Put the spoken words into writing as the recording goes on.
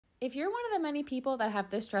If you're one of the many people that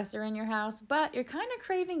have this dresser in your house, but you're kind of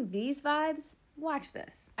craving these vibes, watch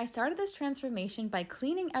this. I started this transformation by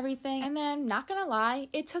cleaning everything, and then, not gonna lie,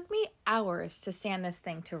 it took me hours to sand this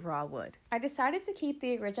thing to raw wood. I decided to keep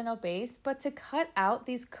the original base, but to cut out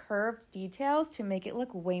these curved details to make it look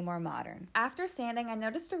way more modern. After sanding, I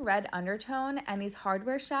noticed a red undertone and these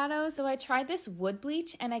hardware shadows, so I tried this wood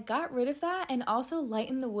bleach and I got rid of that and also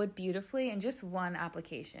lightened the wood beautifully in just one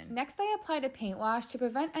application. Next, I applied a paint wash to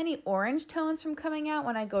prevent any orange tones from coming out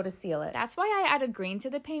when I go to seal it. That's why I added green to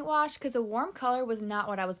the paint wash, because a warm color was not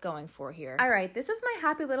what I was going for here. Alright, this was my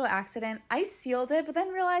happy little accident. I sealed it, but then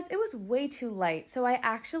realized it was way too light, so I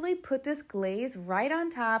actually put this glaze right on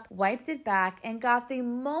top, wiped it back, and got the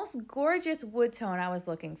most gorgeous wood tone I was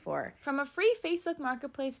looking for. From a free Facebook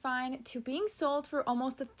Marketplace find to being sold for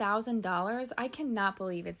almost $1,000, I cannot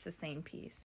believe it's the same piece.